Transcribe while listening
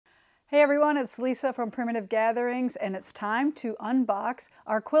Hey everyone, it's Lisa from Primitive Gatherings, and it's time to unbox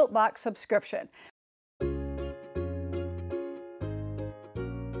our Quilt Box subscription.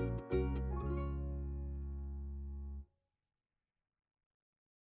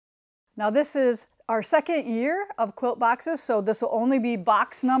 Now this is our second year of quilt boxes, so this will only be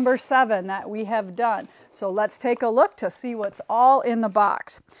box number 7 that we have done. So let's take a look to see what's all in the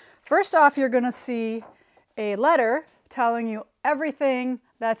box. First off, you're going to see a letter telling you everything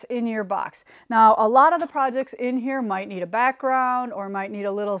that's in your box. Now, a lot of the projects in here might need a background or might need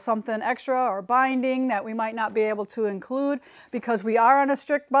a little something extra or binding that we might not be able to include because we are on a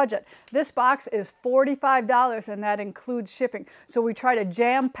strict budget. This box is $45 and that includes shipping. So we try to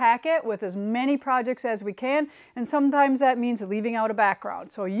jam pack it with as many projects as we can, and sometimes that means leaving out a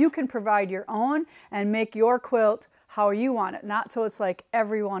background. So you can provide your own and make your quilt how you want it, not so it's like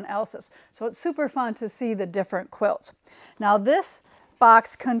everyone else's. So it's super fun to see the different quilts. Now this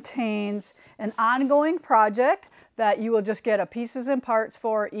box contains an ongoing project that you will just get a pieces and parts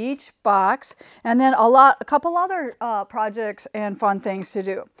for each box, and then a couple other projects and fun things to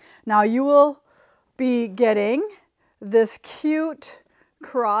do. Now you will be getting this cute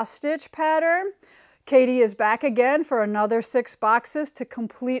cross stitch pattern. Katie is back again for another 6 boxes to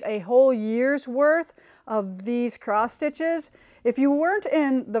complete a whole year's worth of these cross stitches. If you weren't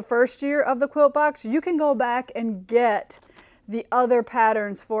in the first year of the quilt box, you can go back and get the other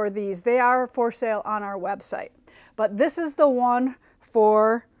patterns for these. They are for sale on our website. But this is the one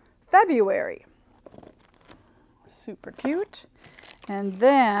for February. Super cute. And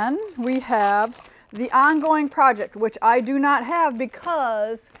then we have the ongoing project, which I do not have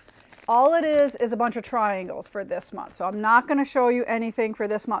because all it is a bunch of triangles for this month. So I'm not going to show you anything for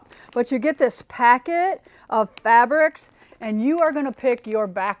this month. But you get this packet of fabrics, and you are going to pick your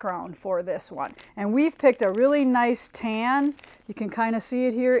background for this one. And we've picked a really nice tan. You can kind of see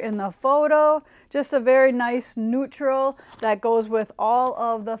it here in the photo. Just a very nice neutral that goes with all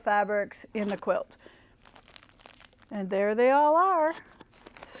of the fabrics in the quilt. And there they all are.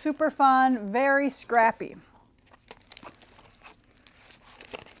 Super fun, very scrappy.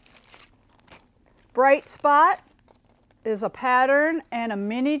 Bright Spot is a pattern and a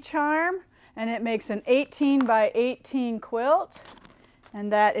mini charm, and it makes an 18 by 18 quilt, and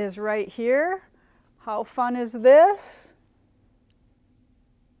that is right here. How fun is this?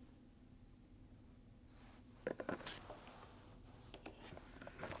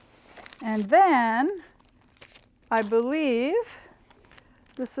 And then I believe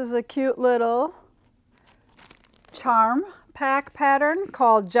this is a cute little charm pack pattern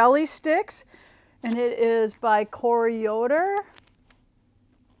called Jelly Sticks. And it is by Corey Yoder.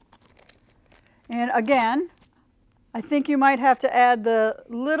 And again, I think you might have to add the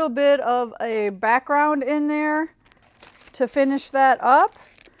little bit of a background in there to finish that up.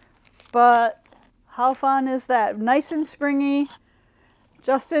 But how fun is that? Nice and springy,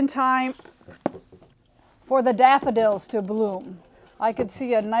 just in time for the daffodils to bloom. I could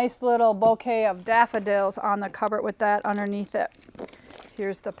see a nice little bouquet of daffodils on the cupboard with that underneath it.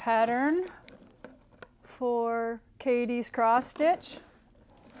 Here's the pattern for Katie's cross stitch.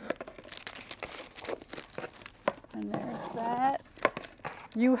 And there's that.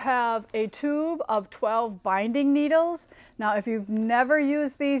 You have a tube of 12 binding needles. Now if you've never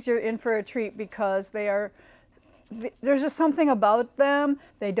used these, you're in for a treat because there's just something about them.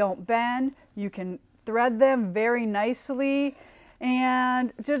 They don't bend. You can thread them very nicely,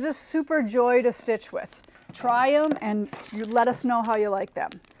 and they're just super joy to stitch with. Try them and you let us know how you like them.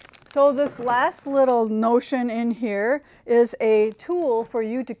 So this last little notion in here is a tool for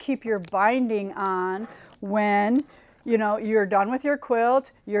you to keep your binding on when you're done with your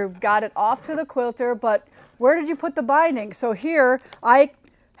quilt, you've got it off to the quilter, but where did you put the binding? So here I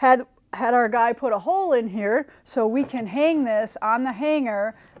had our guy put a hole in here so we can hang this on the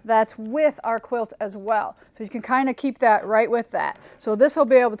hanger that's with our quilt as well. So you can kind of keep that right with that. So this will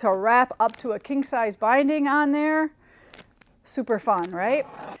be able to wrap up to a king size binding on there. Super fun, right?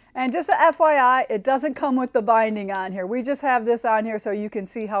 And just a FYI, it doesn't come with the binding on here. We just have this on here so you can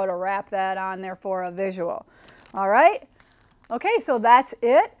see how to wrap that on there for a visual. All right? Okay, so that's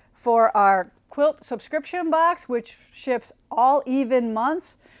it for our quilt subscription box, which ships all even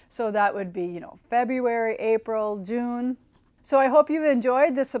months. So that would be, February, April, June. So I hope you've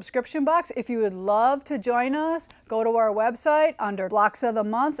enjoyed this subscription box. If you would love to join us, go to our website under Blocks of the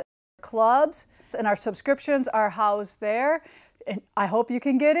Month, Clubs, and our subscriptions are housed there. And I hope you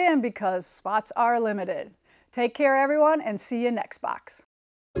can get in because spots are limited. Take care, everyone, and see you next box.